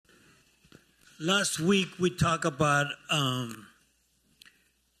Last week we talked about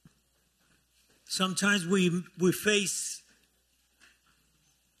sometimes we face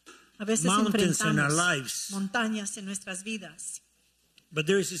A veces mountains in our enfrentamos lives. montañas en nuestras vidas, But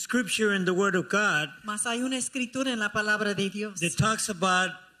there is a scripture in the Word of God mas hay una escritura en la palabra de Dios. that talks about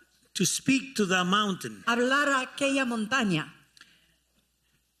to speak to the mountain Hablar a aquella montaña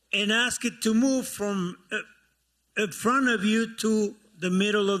and ask it to move from in front of you to the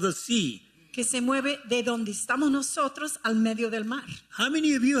middle of the sea. que se mueve de donde estamos nosotros al medio del mar. How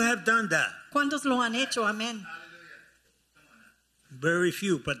many of you have done that? ¿Cuántos lo han hecho? Amén. Very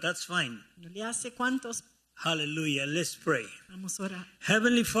few, but that's fine. ¿Le hace cuántos? Hallelujah. Let's pray. Vamos a orar.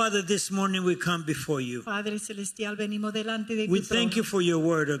 Heavenly Father, this morning we come before you. Padre Celestial, venimos delante de We tu thank you trono. for your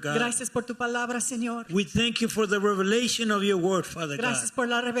word, oh God. Gracias por tu palabra, Señor. We thank you for the revelation of your word, Father God. Gracias por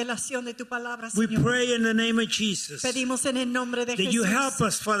la revelación de tu palabra, We Señor. pray in the name of Jesus that Pedimos en el nombre de you help Jesús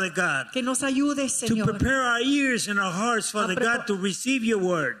us, Father God, que nos ayudes, to Señor, prepare our ears and our hearts, Father God, to receive your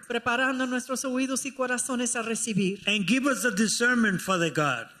word. preparando nuestros oídos y corazones a recibir. And give us the discernment, Father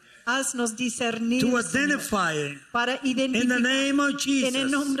God, Haznos discernir, to Señor, identify para in the identificar name of en el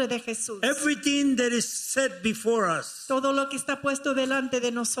Jesus nombre de Jesús everything that is set before us. todo lo que está puesto delante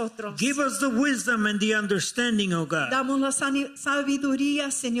de nosotros. Give us the wisdom and the understanding, oh God. Damos la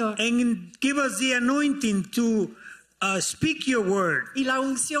sabiduría, Señor, And give us the anointing to speak your word y la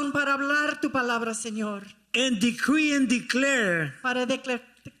unción para hablar tu palabra, Señor, and decree and declare para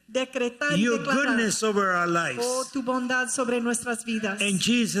decretar y your declarar goodness over our lives. tu bondad sobre nuestras vidas. In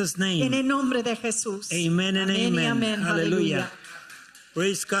Jesus' En name, el nombre de Jesús. amen and Amén y amen. amén. Hallelujah.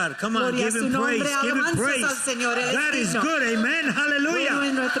 Praise God. Come on, Gloria a give su him nombre, praise. Give him alabanzas praise. al Señor, Él es God is digno. good. Amen. Bueno Hallelujah.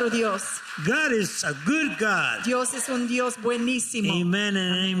 es nuestro Dios. God is a good God. Dios es un Dios buenísimo. Amen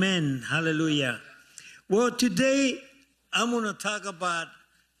and amen. Hallelujah. Well, today I'm going to talk about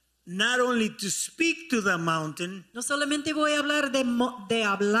not only to speak to the mountain, No solamente voy a hablar de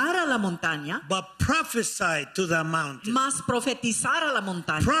hablar a la montaña, but prophesy to the mountain. más profetizar a la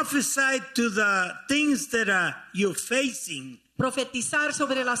montaña. Prophesy to the things that you're facing Profetizar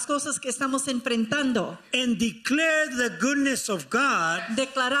sobre las cosas que estamos enfrentando, and declare the goodness of God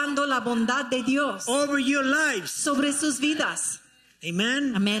declarando la bondad de Dios over your lives. sobre sus vidas.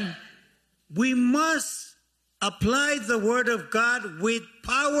 Amen. Amén. We must apply the word of God with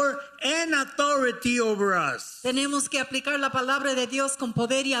power and authority over us. Tenemos que aplicar la palabra de Dios con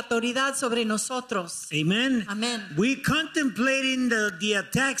poder y autoridad sobre nosotros. Amen. Amén. We contemplating the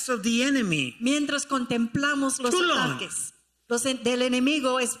attacks of the enemy. Mientras contemplamos los Too long. ataques del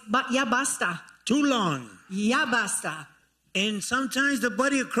enemigo, ya basta, Too long. ya basta. And sometimes the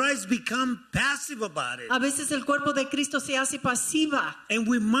body of Christ become passive about it. A veces el cuerpo de Cristo se hace pasiva. And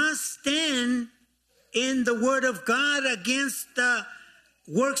we must stand in the word of God against the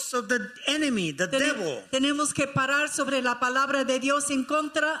works of the enemy, the devil. Tenemos que parar sobre la palabra de Dios en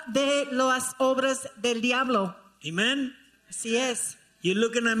contra de las obras del diablo. Amen. Así es. You're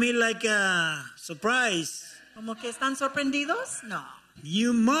looking at me like a surprise. ¿Como que están sorprendidos? No.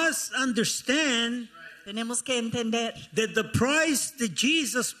 You must understand Tenemos que entender that the price that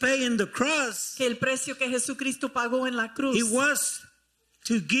Jesus paid in the cross, que el precio que Jesucristo pagó en la cruz it was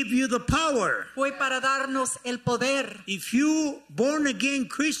to give you the power. fue para darnos el poder. If you born again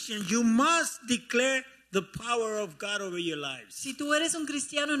Christian, you must declare the power of God over your lives. Si tú eres un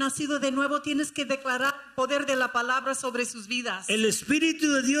cristiano nacido de nuevo, tienes que declarar el poder de la palabra sobre sus vidas. El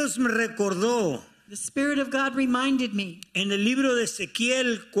Espíritu de Dios me recordó The Spirit of God reminded me en el libro de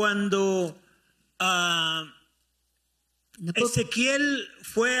Ezequiel cuando in the book, Ezequiel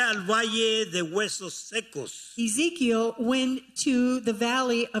fue al valle de huesos secos. Ezekiel went to the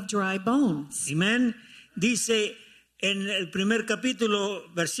valley of dry bones. Amén. Dice en el primer capítulo,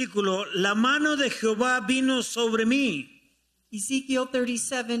 versículo, la mano de Jehová vino sobre mí Ezekiel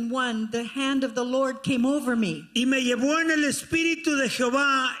 37:1, the hand of the Lord came over me, y me llevó en el espíritu de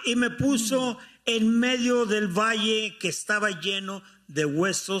Jehová y me puso en medio del valle que estaba lleno de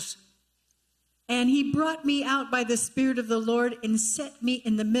huesos. and he brought me out by the Spirit of the Lord and set me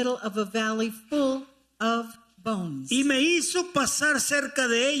in the middle of a valley full of bones. Y me hizo pasar cerca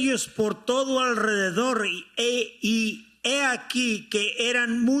de ellos por todo alrededor y he aquí que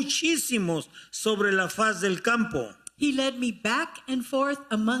eran muchísimos sobre la faz del campo. He led me back and forth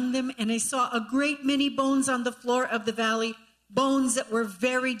among them, and I saw a great many bones on the floor of the valley, bones that were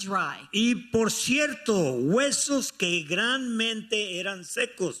very dry. Y por cierto, huesos que grandemente eran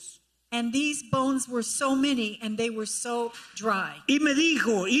secos. And these bones were so many, and they were so dry. Y me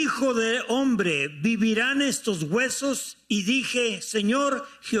dijo, hijo de hombre, ¿vivirán estos huesos? Y dije, Señor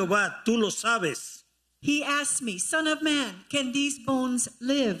Jehová, tú lo sabes. He asked me, Son of man, can these bones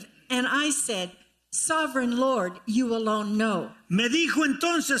live? And I said, Sovereign Lord, you alone know. Me dijo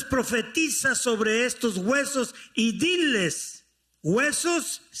entonces, profetiza sobre estos huesos y diles,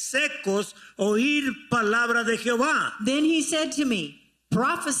 huesos secos, oír palabra de Jehová. Then he said to me,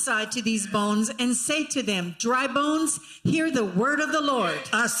 prophesy to these bones and say to them, dry bones, hear the word of the Lord.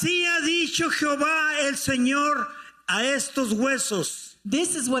 Así ha dicho Jehová el Señor a estos huesos.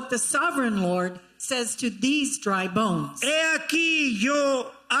 This is what the sovereign Lord says to these dry bones. He aquí yo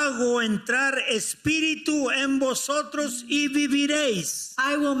hago entrar espíritu en vosotros y viviréis.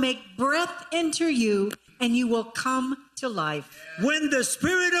 I will make breath enter you and you will come to life. When the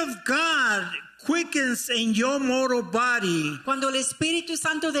Spirit of God quickens in your mortal body, Cuando el Espíritu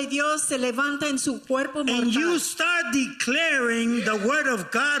Santo de Dios se levanta en su cuerpo and you mortal start declaring the word of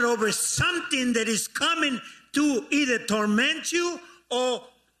God over something that is coming to either torment you or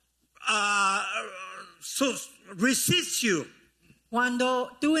resist you. Cuando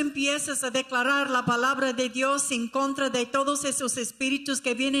tú empiezas a declarar la palabra de Dios en contra de todos esos espíritus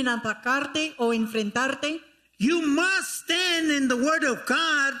que vienen a atacarte o enfrentarte, You must stand in the word of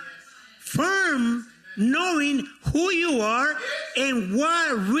God firm, knowing who you are and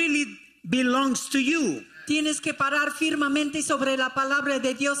what really belongs to you. tienes que parar firmemente sobre la palabra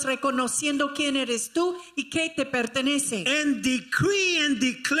de Dios, reconociendo quién eres tú y qué te pertenece, And decree and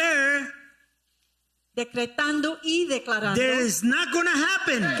declare decretando y declarando that it's not going to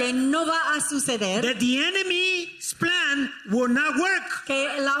happen. que no va a suceder, That the enemy's plan will not work. que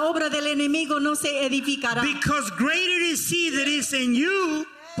la obra del enemigo no se edificará, Because greater is he that is in you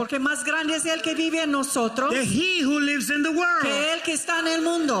porque más grande es el que vive en nosotros than he who lives in the world. que el que está en el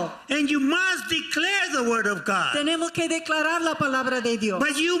mundo. And you must declare the word of God. Tenemos que declarar la palabra de Dios,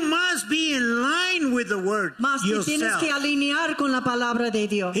 But you must be in line with the word más te tienes yourself. que alinear con la palabra de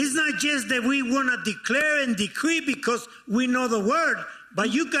Dios. It's not just that we want to declare and decree because we know the word,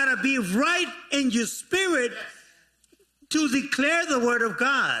 but you got to be right in your spirit to declare the word of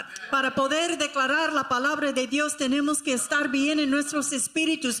God. Para poder declarar la palabra de Dios tenemos que estar bien en nuestros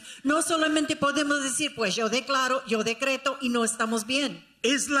espíritus. No solamente podemos decir, pues yo declaro, yo decreto y no estamos bien.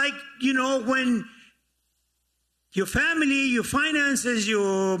 It's like, when your family, your finances,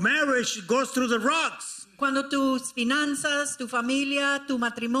 your marriage goes through the rocks. Cuando tus finanzas, tu familia, tu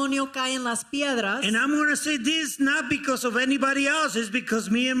matrimonio caen las piedras, And I'm going to say this not because of anybody else, it's because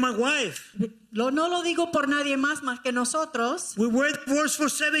me and my wife. no lo digo por nadie más que nosotros. We were divorced for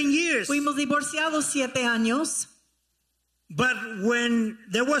 7 years. Fuimos divorciados 7 años. But when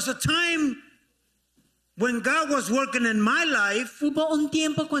there was a time when God was working in my life, Hubo un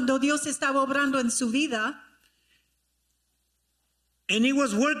tiempo cuando Dios estaba obrando en su vida and he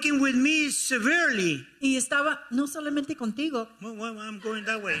was working with me severely. y estaba no solamente contigo. Well, I'm going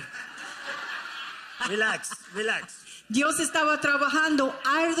that way. Relax. Dios estaba trabajando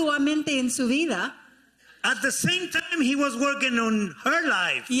arduamente en su vida At the same time, he was working on her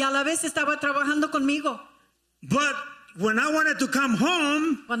life. y a la vez estaba trabajando conmigo. But when I wanted to come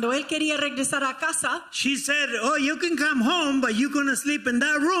home, Cuando él quería regresar a casa, she said, oh, you can come home, but you're going to sleep in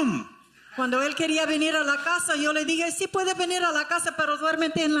that room. cuando él quería venir a la casa, yo le dije, sí puedes venir a la casa, pero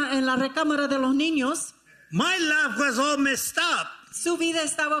duérmete en la recámara de los niños. My life was all messed up. Su vida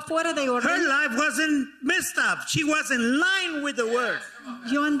estaba fuera de Her orden. life wasn't messed up. She was in line with the word.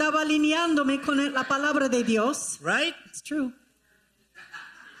 Yo andaba alineándome con la palabra de Dios. Right? It's true.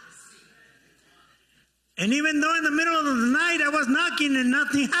 And even though in the middle of the night I was knocking and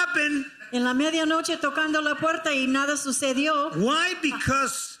nothing happened, En la medianoche tocando la puerta y nada sucedió. why?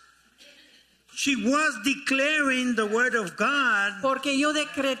 Because she was declaring the word of God Porque yo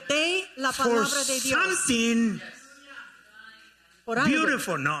decreté la for palabra de Dios. something Por algo,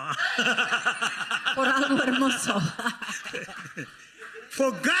 beautiful. No. por algo hermoso.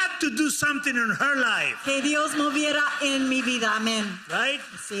 For God to do something in her life. Que Dios moviera en mi vida. Amén. Right?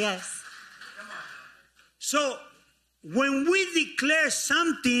 Así es. So when we declare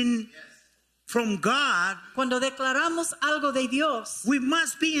something from God, Cuando declaramos algo de Dios, we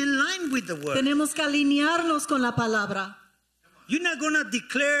must be in line with the word. tenemos que alinearnos con la palabra. You're not going to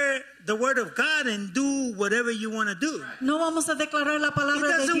declare the word of God and do whatever you want to do. No vamos a declarar la It palabra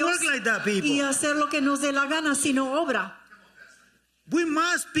de doesn't Dios work like that, people. y hacer lo que nos dé la gana, sino obra. We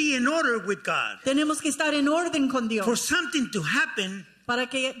must be in order with God. Tenemos que estar en orden con For Dios something to happen, para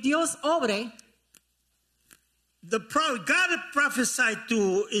que Dios obre. God prophesied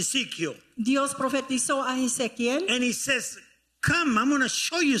to Ezekiel, Dios profetizó a Ezequiel. and he says, come, I'm going to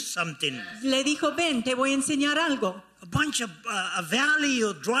show you something. Le dijo, ven, te voy a enseñar algo. a bunch of a valley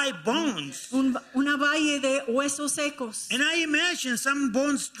of dry bones. Una valle de huesos secos. And I imagine some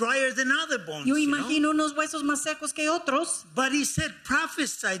bones drier than other bones. Yo you know? imagino unos huesos más secos que otros. But he said,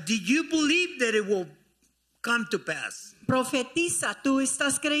 prophesy. Did you believe that it will come to pass? Profetiza, tú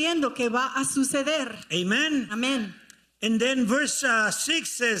estás creyendo que va a suceder. Amen. Amén. And then verse 6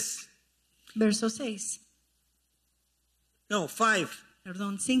 says, Verso 6. no, 5.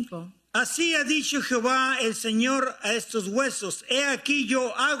 Perdón, 5. Así ha dicho Jehová el Señor a estos huesos. He aquí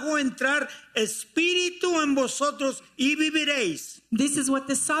yo hago entrar espíritu en vosotros y viviréis. This is what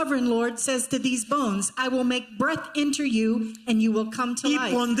the sovereign Lord says to these bones. I will make breath enter you and you will come to Y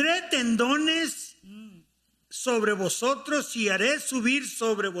life. pondré tendones sobre vosotros y haré subir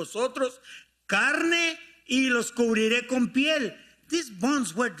sobre vosotros carne y los cubriré con piel. These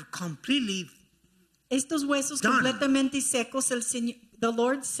bones were completely Estos huesos done. completamente secos, the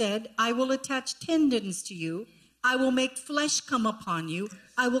Lord said, I will attach tendons to you. I will make flesh come upon you.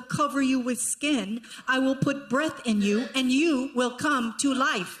 I will cover you with skin. I will put breath in you, and you will come to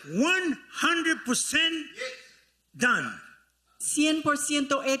life. 100% done.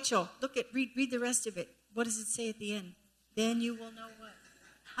 100% hecho. Look at, read the rest of it. What does it say at the end? Then you will know what?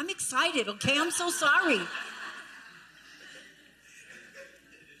 I'm excited, okay? I'm so sorry.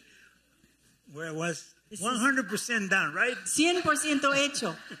 Where it was 100% done, right? 100%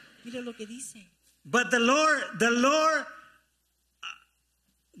 hecho. Mira lo que dice. But the Lord,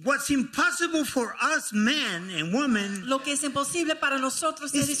 what's impossible for us men and women Lo que es imposible para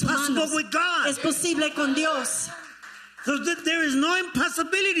nosotros is seres possible humanos with God. es posible con Dios. So that there is no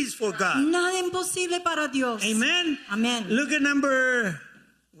impossibilities for God. Nada imposible para Dios. Amen. Amén. Look at number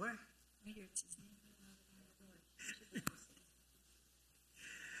where?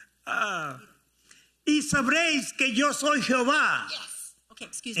 Y sabréis que yo soy Jehová. Yes. Okay,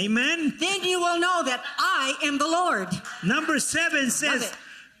 excuse me. Amen. Then you will know that I am the Lord. Number 7 Love says, it.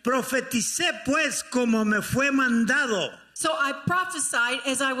 profeticé pues como me fue mandado. So I prophesied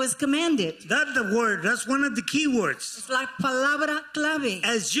as I was commanded. That's the word. That's one of the key words. Es la palabra clave.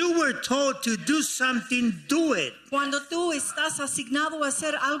 As you were told to do something, do it. Cuando tú estás asignado a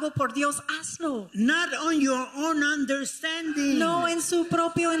hacer algo por Dios, hazlo. Not on your own understanding, No en su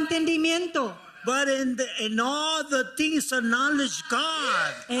propio entendimiento. but in all the things of knowledge,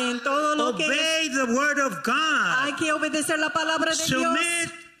 God. En todo lo que es, Obey the word of God. hay que obedecer la palabra de Submit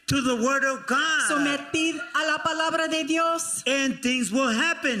Dios. to the word of God. Sometid a la palabra de Dios And things will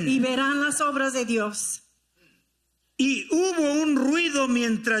happen. y verán las obras de Dios. Y hubo un ruido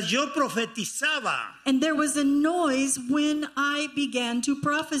mientras yo profetizaba. And there was a noise when I began to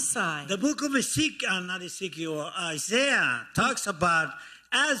prophesy. The book of Ezekiel, not Ezekiel, Isaiah talks about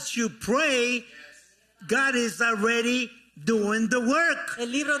as you pray, God is already doing the work. El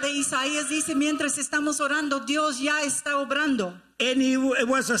libro de Isaías dice, mientras estamos orando, Dios ya está obrando. And it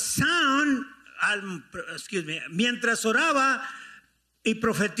was a sound, mientras oraba y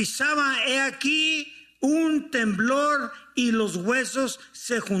profetizaba, he aquí un temblor y los huesos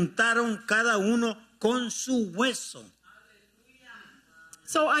se juntaron cada uno con su hueso.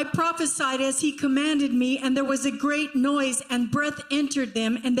 So I prophesied as he commanded me, and there was a great noise, and breath entered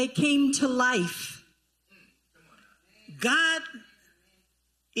them, and they came to life. God,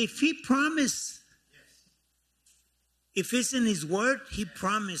 if he promised, if it's in his word, he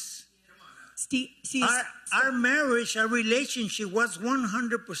promised. Our marriage, our relationship was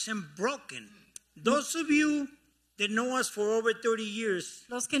 100% broken. Those of you that know us for over 30 years,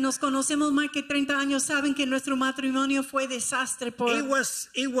 Los que nos conocemos más que 30 años saben que nuestro matrimonio fue desastre por it was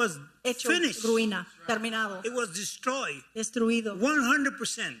hecho finished. ruina, terminado, It was destroyed destruido,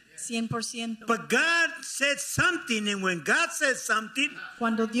 100%. 100%. But God said something, and when God says something,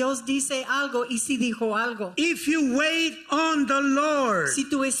 Cuando Dios dice algo y si dijo algo, if you wait on the Lord si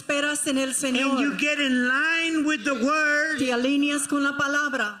tú esperas en el and you Señor, get in line with the word, te alineas con la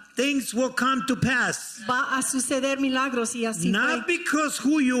palabra, things will come to pass. va a suceder milagros y así Not fue. because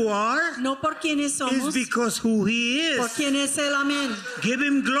who you are, No por quienes it's somos, because who he por is. quien es el amén. Give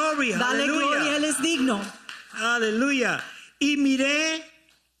him glory. Dale gloria, Hallelujah. Él es digno. Hallelujah. Y miré,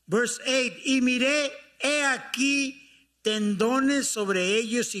 verse 8, y miré, he aquí tendones sobre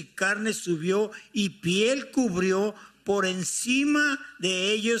ellos y carne subió y piel cubrió por encima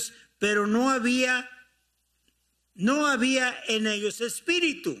de ellos, pero no había en ellos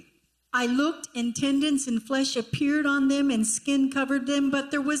espíritu. I looked, and tendons and flesh appeared on them, and skin covered them,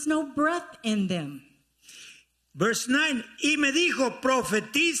 but there was no breath in them. Verse 9, y me dijo,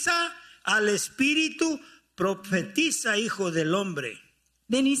 profetiza al espíritu, profetiza, hijo del hombre.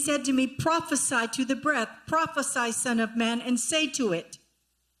 Then he said to me, prophesy to the breath, prophesy, son of man, and say to it.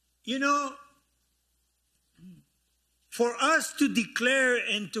 You know, for us to declare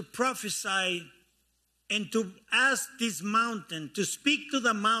and to prophesy and to ask this mountain, to speak to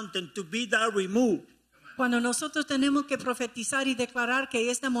the mountain, to be thou removed. Cuando nosotros tenemos que profetizar y declarar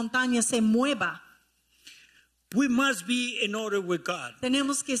que esta montaña se mueva, We must be in order with God.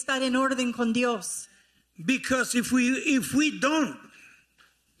 tenemos que estar en orden con Dios. Because if we don't,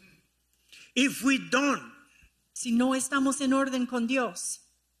 Si no estamos en orden con Dios,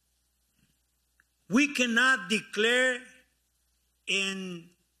 we cannot declare and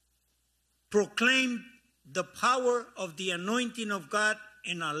proclaim the power of the anointing of God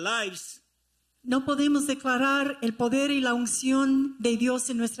in our lives no podemos declarar el poder y la unción de Dios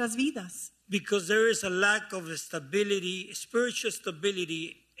en nuestras vidas. because there is a lack of stability, spiritual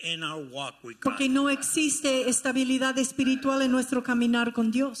stability in our walk with God. Porque no existe estabilidad espiritual en nuestro caminar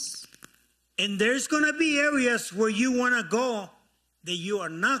con Dios. And there's going to be areas where you want to go that you are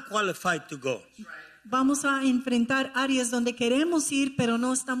not qualified to go. Vamos a enfrentar áreas donde queremos ir, pero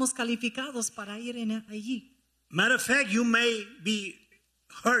no estamos calificados para ir allí. Matter of fact, you may be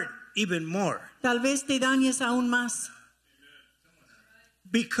hurt even more. Tal vez te dañes aún más.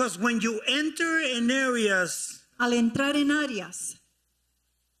 Because when you enter in areas Al entrar en áreas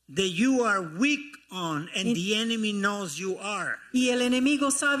that you are weak on and the enemy knows you are, y el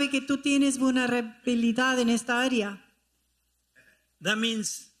enemigo sabe que tú tienes vulnerabilidad en esta área, that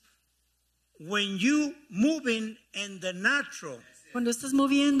means when you moving in the natural cuando estás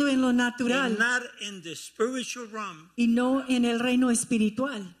moviendo en lo natural and not in the spiritual realm, y no en el reino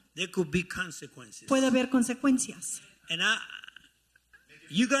espiritual, there could be consequences. puede haber consecuencias. And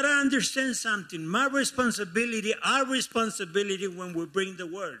you got to understand something. My responsibility, our responsibility when we bring the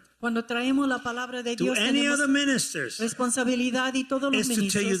word Cuando traemos la palabra de to Dios any tenemos other ministers responsabilidad y todos los is to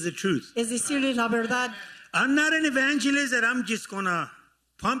tell you ministros the truth. es decirles la verdad. I'm not an evangelist that I'm just going to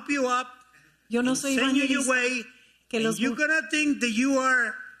pump you up, Yo no soy send you your evangelista way, que and los you're going to think that you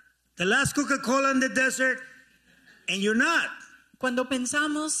are the last Coca-Cola in the desert, and you're not. Cuando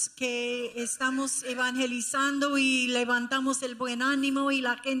pensamos que estamos evangelizando y levantamos el buen ánimo y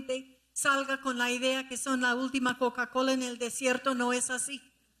la gente salga con la idea que son la última Coca-Cola en el desierto, no es así.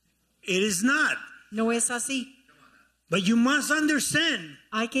 It is not. No es así. But you must understand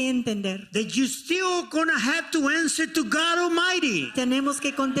Hay que entender. that you still going to have to answer to God Almighty Tenemos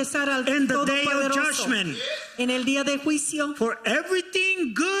que contestar al in the day of Todopoderoso judgment en el día de juicio for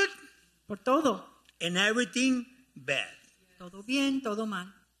everything good por todo. and everything bad. Todo bien, todo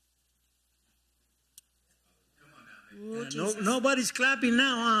mal. Oh, Jesus. Nobody's clapping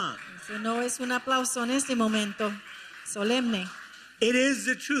now, huh? Eso no es un aplauso en este momento solemne. It is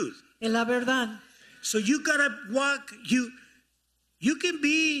the truth. Es la verdad. So you gotta walk. You can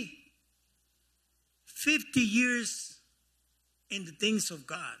be 50 years in the things of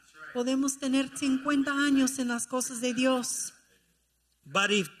God, Podemos tener 50 años en las cosas de Dios.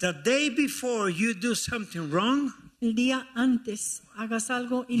 but if the day before you do something wrong, El día antes hagas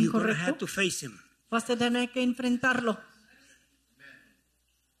algo you're gonna have incorrecto, to face Him. vas a tener que enfrentarlo.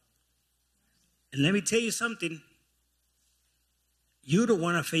 And let me tell you something. You don't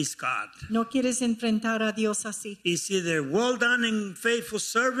want to face God. No quieres enfrentar a Dios así. It's either well done and faithful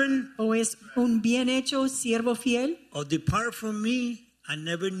servant, O es un bien hecho, siervo fiel, or depart from me, I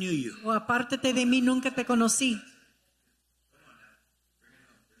never knew you. o apártate de mí, nunca te conocí.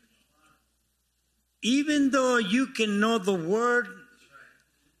 Even though you can know the word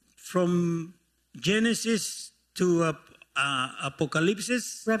from Genesis to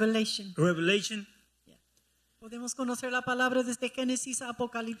Apocalypse, Revelation. Revelation, Podemos conocer la palabra desde Génesis a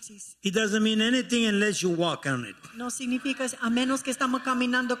Apocalipsis. it doesn't mean anything unless you walk on it. No significa a menos que estamos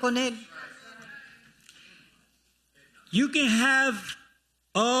caminando con Él. You can have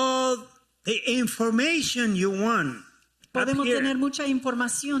all the information you want up Podemos here, tener mucha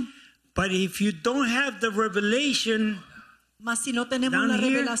información, but if you don't have the revelation, mas si no tenemos Down la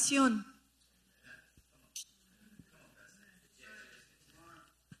here. revelación,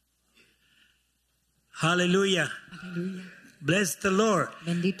 hallelujah. aleluya, Bless the Lord.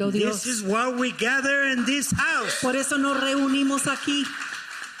 bendito Dios. This is why we gather in this house, Por eso nos reunimos aquí,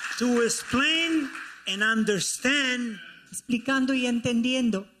 to explain and understand explicando y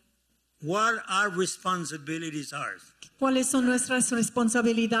entendiendo what our responsibilities are. cuáles son nuestras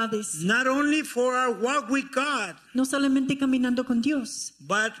responsabilidades. Not only for our walk with God, No solamente caminando con Dios,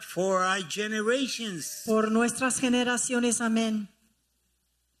 but for our generations. por nuestras generaciones, amén.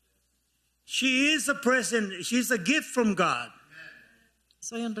 She is a present, she's a gift from God.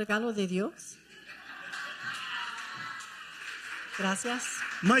 Soy un regalo de Dios. Gracias.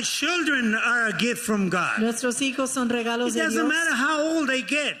 My children are a gift from God. Nuestros hijos son regalos It de doesn't Dios. matter how old they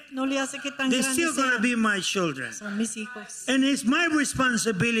get. No le hace que tan They're grandes still going to sean. be my children. Son mis hijos. And it's my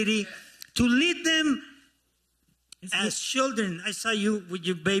responsibility to lead them as children. I saw you with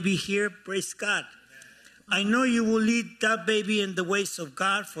your baby here. Praise God. I know you will lead that baby in the ways of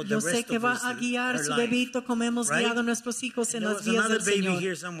God for the Yo rest sé que of va a guiar her su life. bebito como hemos Right? guiado a nuestros hijos en There las was vías another del baby Señor.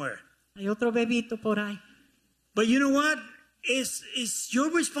 here somewhere. Hay otro bebito por ahí. But you know what? It's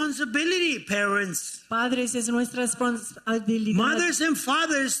your responsibility, parents. Padres, es nuestra responsabilidad. Mothers and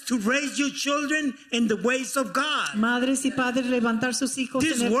fathers to raise your children in the ways of God. Madres y padres levantar sus hijos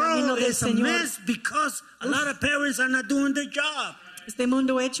This en el camino world del is a Señor. mess because a lot of parents are not doing their job. Este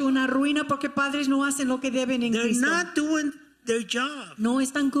mundo hecho una ruina porque padres no hacen lo que deben en They're Cristo. not doing their job. No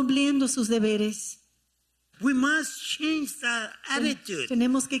están cumpliendo sus deberes. We must change that attitude.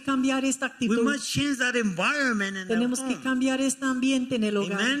 Tenemos que cambiar esta We actitud. must change that environment in the Tenemos que home. cambiar este ambiente en el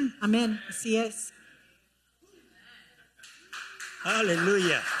hogar. Amen. Amén. Así es.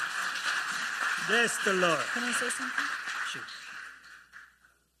 Hallelujah. Bless the Lord. Can I say something? Shoot.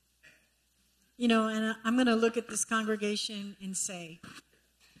 You know, and I'm going to look at this congregation and say,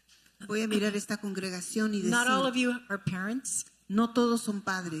 Voy a mirar esta congregación y not all decir, of you are parents, no todos son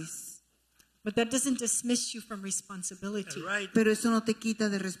padres, but that doesn't dismiss you from responsibility. Right. pero eso no te quita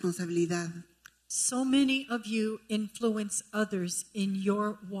de responsabilidad. So many of you influence others in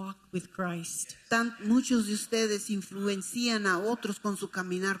your walk with Christ. Muchos de ustedes influencian a otros con su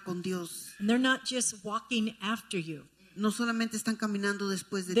caminar con Dios. And they're not just walking after you. No solamente están caminando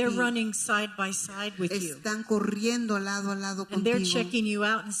después de They're ti, running side by side with you. están corriendo al lado And they're contigo. checking you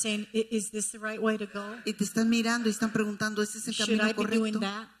out and saying, is this the right way to go? Y te están mirando y están preguntando, ¿este es el Should I camino be doing correcto?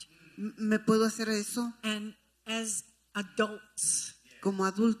 that? ¿Me puedo hacer eso? And as adults, Como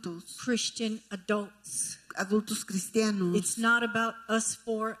adultos, Christian adults, adultos cristianos, it's not about us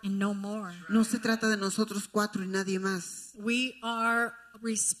four and no more. no se trata de nosotros cuatro y nadie más. We are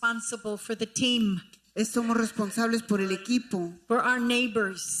responsible for the team, Somos responsables por el equipo, for our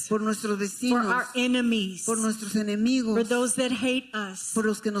neighbors, por nuestros for vecinos, our enemies, por nuestros for enemigos, those that hate us, por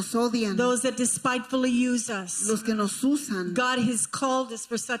los que nos odian, those that despitefully use us. los que nos usan. God has called us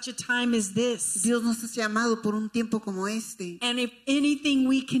for such a time as this. Dios nos ha llamado por un tiempo como este. And if anything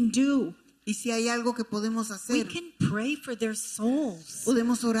we can do, Y si hay algo que podemos we hacer, can pray for their souls.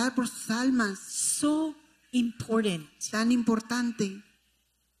 podemos orar por sus almas. So important. Tan importante.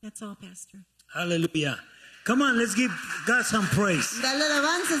 That's all, Pastor. Hallelujah. Come on, let's give God some praise. Dale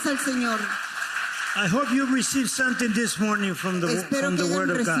alabanzas al Señor. I hope you received something this morning from the Espero que Word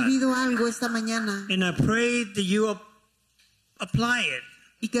hayan of God. recibido algo esta mañana And I pray that you apply it.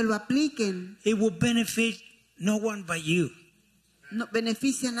 y que lo apliquen. It will benefit no one but you. No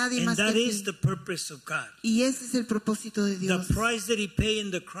beneficia a nadie And más que that a is ti. the purpose of God. Y ese es el propósito de Dios. The price that He paid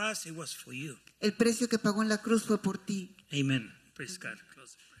in the cross, it was for you. El precio que pagó en la cruz fue por ti. Amen. Praise God.